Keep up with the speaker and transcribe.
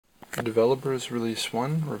for developers, release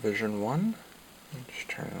 1, revision 1. Just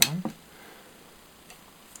turn it on.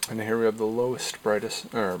 And here we have the lowest brightness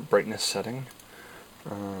setting.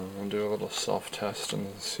 We'll do a little self-test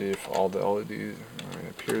and see if all the LEDs, it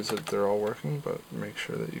appears that they're all working, but make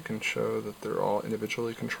sure that you can show that they're all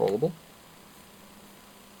individually controllable.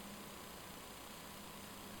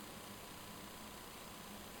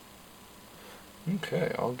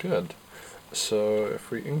 Okay, all good. So if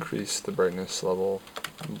we increase the brightness level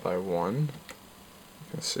by 1,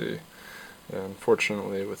 you can see,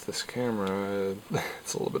 unfortunately with this camera,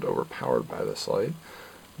 it's a little bit overpowered by this light.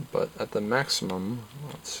 But at the maximum,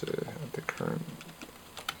 let's see, at the current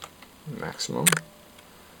maximum,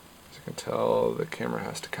 as you can tell, the camera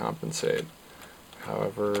has to compensate.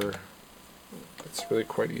 However, it's really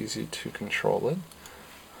quite easy to control it.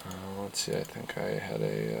 Let's see, I think I had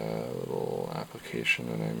a little application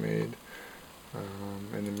that I made.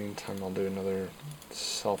 In the meantime, I'll do another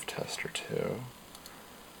self-test or two.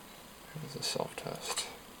 Here's a self-test.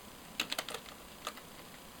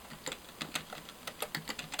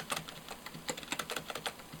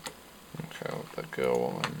 Okay, I'll let that go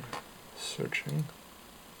while I'm searching.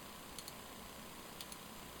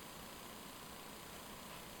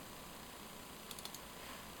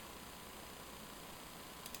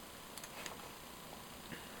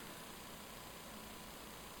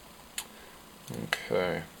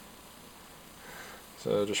 Okay,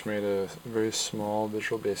 so I just made a very small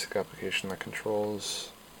Visual Basic application that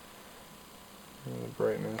controls the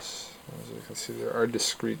brightness. As you can see, there are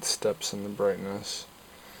discrete steps in the brightness,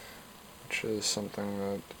 which is something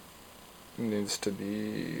that needs to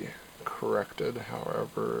be corrected.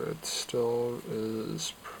 However, it still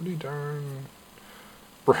is pretty darn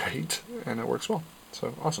bright, and it works well.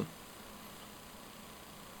 So, awesome.